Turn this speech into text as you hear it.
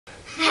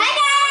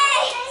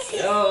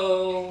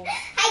Hello!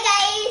 Hi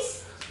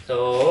guys!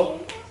 So,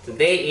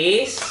 today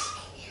is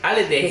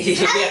holiday.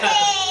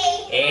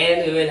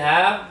 And we will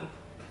have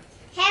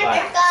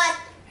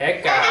haircut.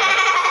 Haircut.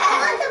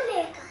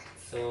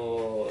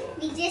 So,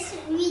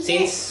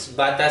 since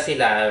bata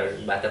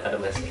pa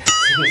naman sila.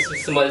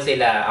 Since small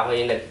sila, ako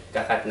yung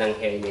nagka-cut ng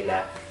hair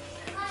nila.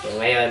 So,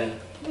 ngayon,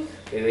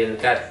 we will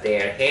cut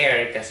their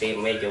hair kasi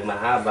medyo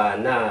mahaba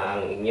na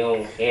ang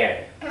inyong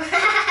hair.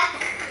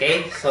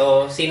 Okay?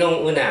 So,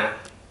 sinong una?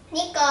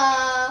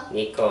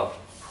 Nico.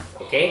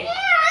 Okay?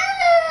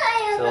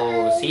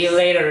 So, see you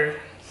later.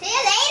 See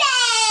you later!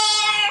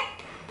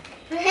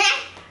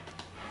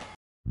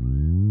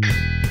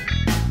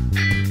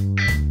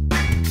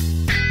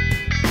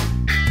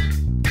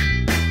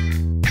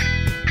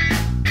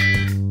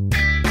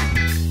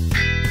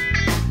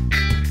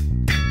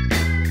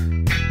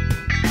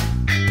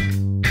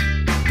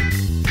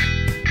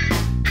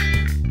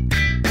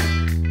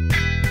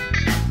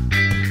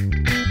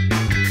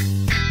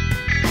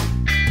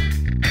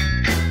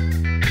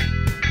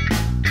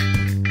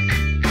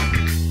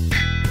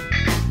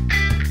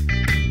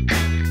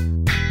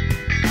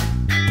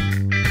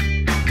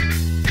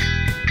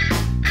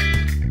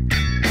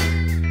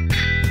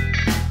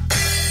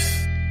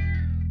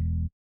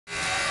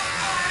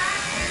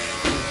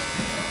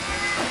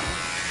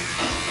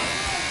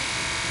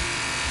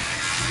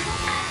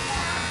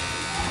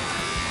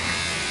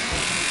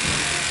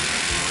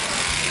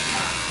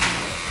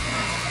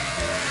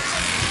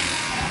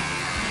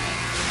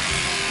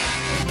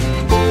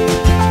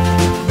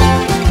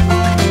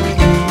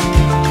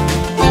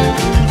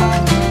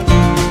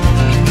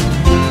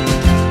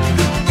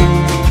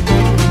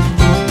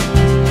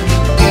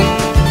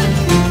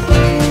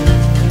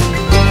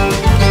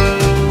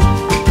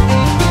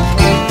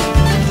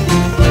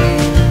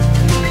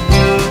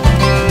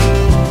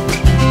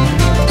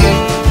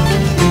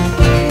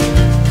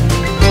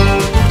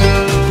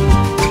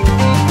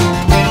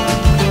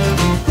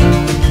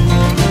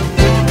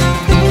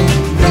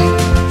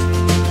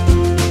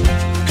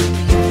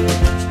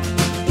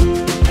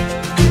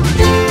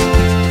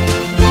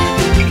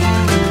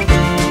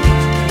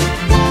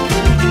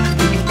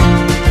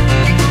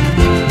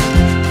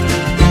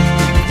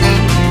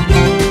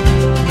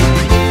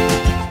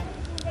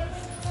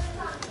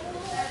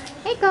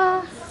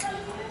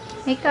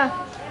 Ika.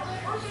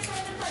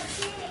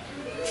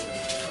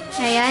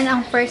 Ayan,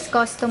 ang first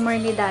customer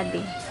ni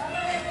Daddy.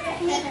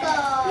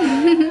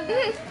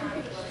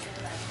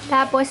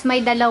 Tapos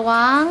may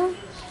dalawang,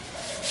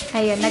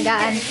 ayun,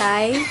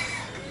 nag-aantay.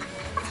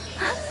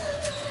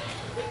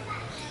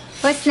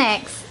 What's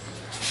next?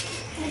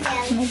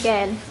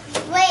 Miguel.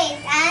 Wait,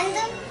 and?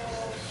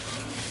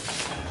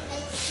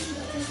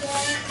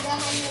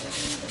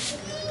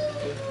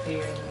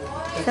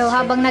 So,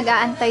 habang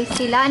nag-aantay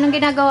sila, anong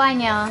ginagawa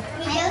niya?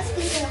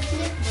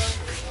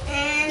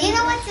 Do you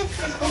know what's a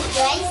flipbook,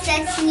 guys?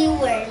 That's new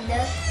word.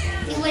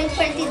 New word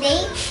for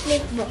today,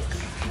 flipbook.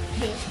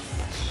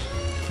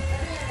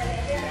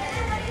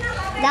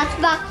 That's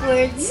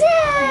backwards.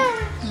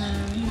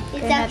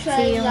 It's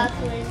actually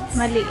backwards.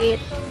 Maliit.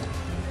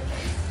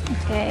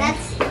 Okay.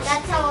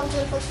 That's how a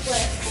flipbook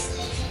works.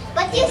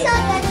 But you saw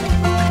that.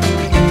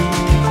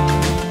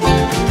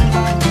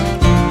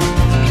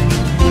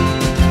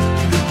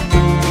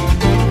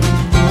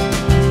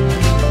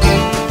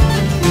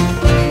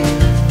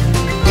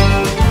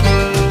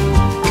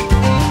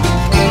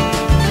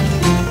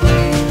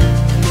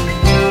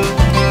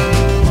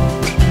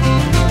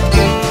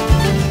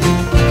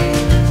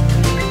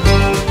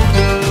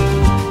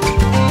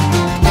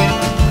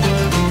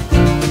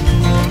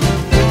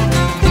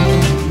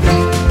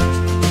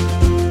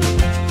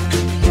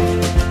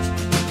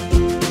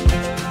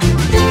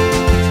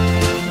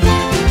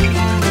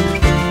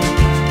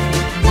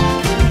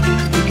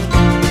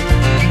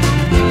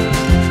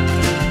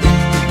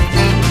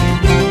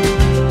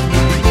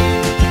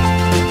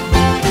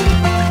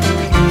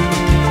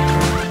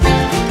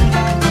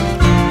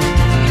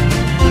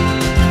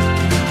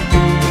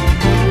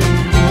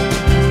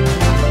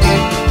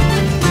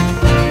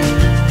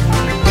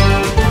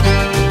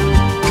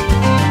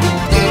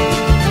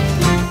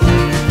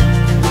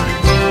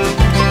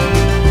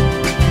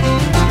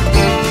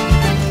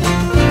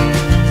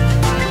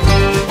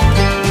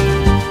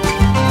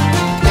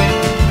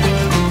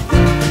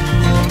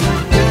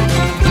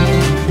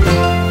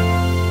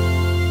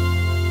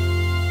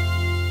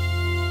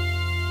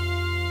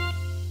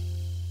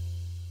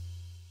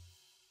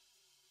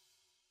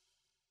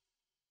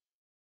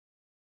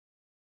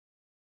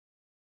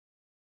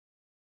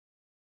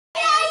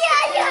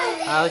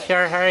 How's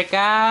your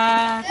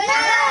haircut?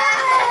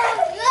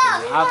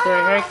 After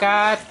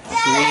haircut,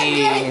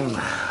 slim.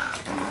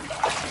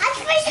 At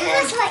first it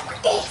was like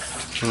this.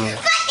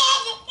 But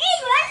then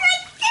it was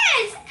like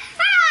this.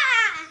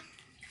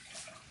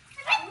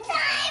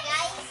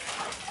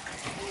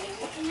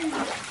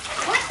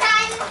 What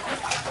time?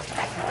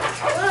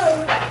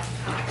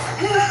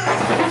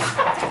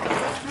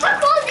 What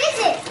cold is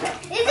it?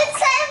 Is it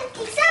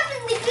 77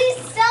 degrees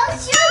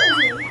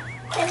Celsius?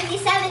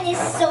 77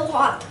 is so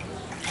hot.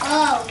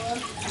 Oh.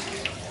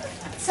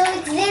 So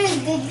it's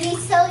 0 degrees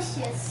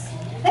Celsius.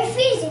 We're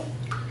freezing.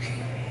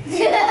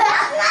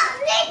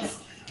 Netflix,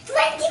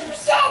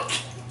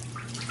 20%.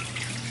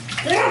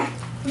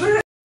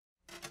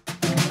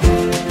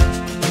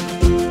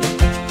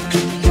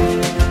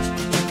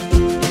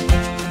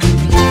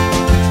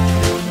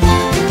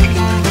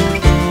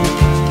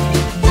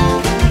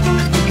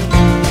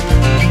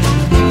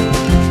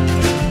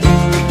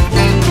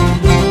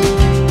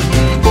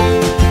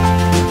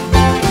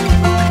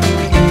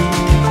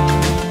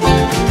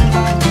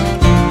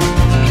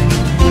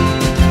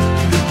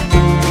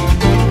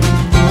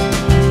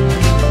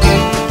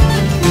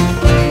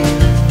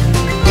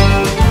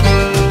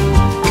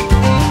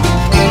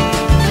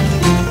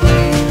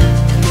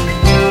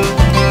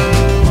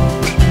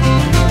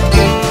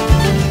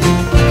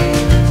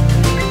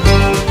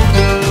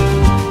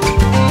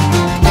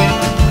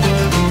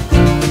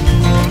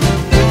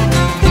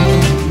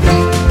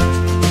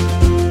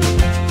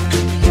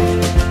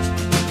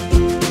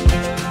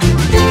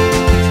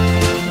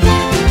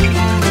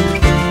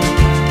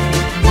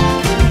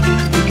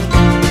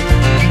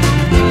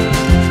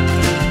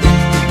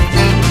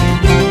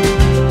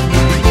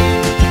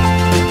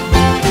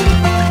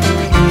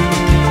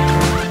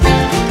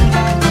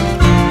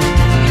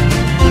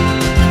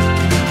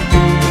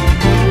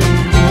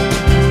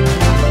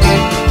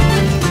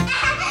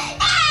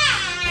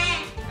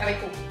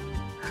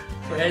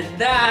 We're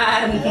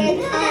done!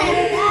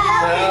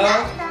 So,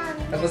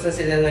 tapos na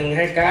sila ng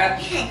haircut.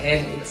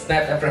 And it's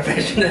not a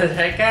professional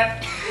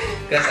haircut.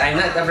 Because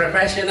I'm not a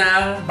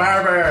professional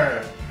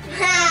barber.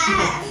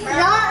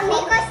 No,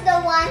 Nico's the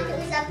one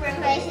who's a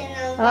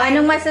professional. Oh,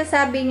 anong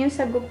masasabi niyo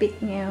sa gupit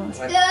niyo?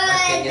 What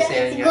can you say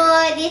on It's your...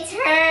 good. It's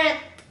hurt.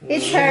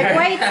 It's hurt.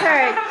 Why it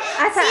hurt?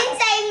 Since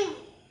I'm...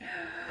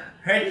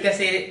 Hurt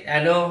kasi,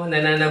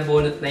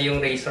 nananabunot na yung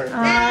razor.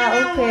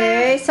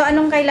 Okay. So,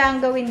 anong kailangan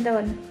gawin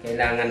doon?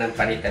 Kailangan ng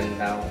palitan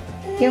daw.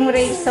 Yung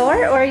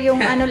razor or yung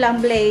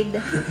blade?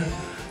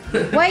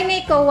 Why,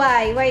 Nico?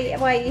 Why?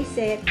 Why is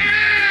it?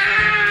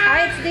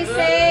 It's the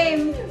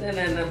same.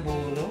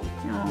 Nananabuno.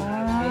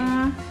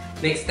 Oh.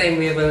 Next time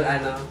we will,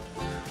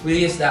 we'll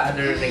use the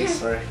other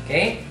razor,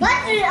 okay?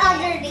 What's the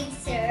other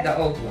razor? The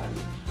old one.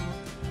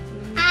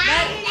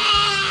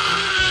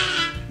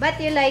 But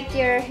you like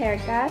your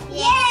haircut?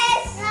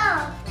 Yes!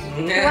 No.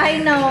 Why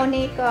no,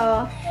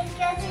 Nico?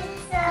 Because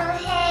it's so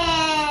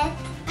hot.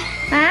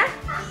 Ha?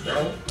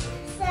 So,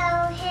 So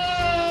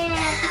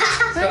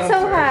hot. Not so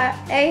hot.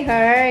 I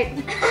hurt.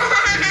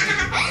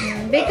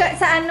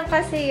 Because, sa ano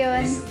kasi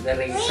yun? the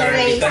razor,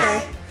 Razor.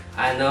 because,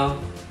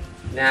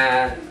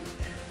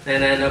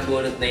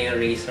 nananabunot na yung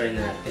razor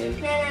natin.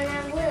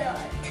 Nananabulot.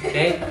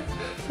 Okay?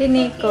 Si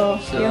Nico,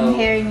 So- yung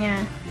hair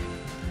niya.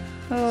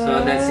 Oh. So,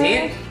 that's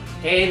it.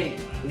 And,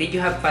 did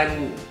you have fun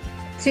in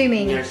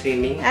Swimming. your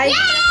swimming? Ay,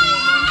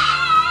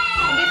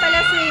 hindi pala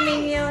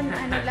swimming yun.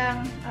 Ano lang,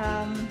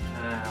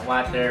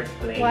 Water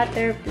play.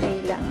 water play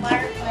lang.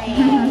 Water play.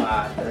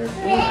 Water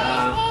play.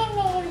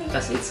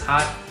 Because it's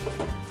hot.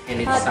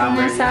 And it's Hot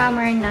summer. na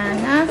summer na,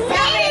 na?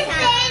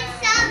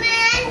 Summer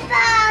and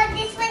fall.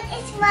 This one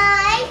is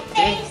my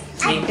Okay, face.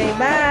 Okay,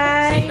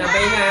 bye! Say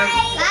bye na.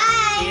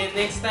 Bye. See you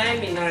next time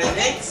in our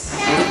next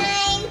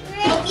Time.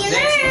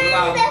 next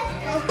vlog.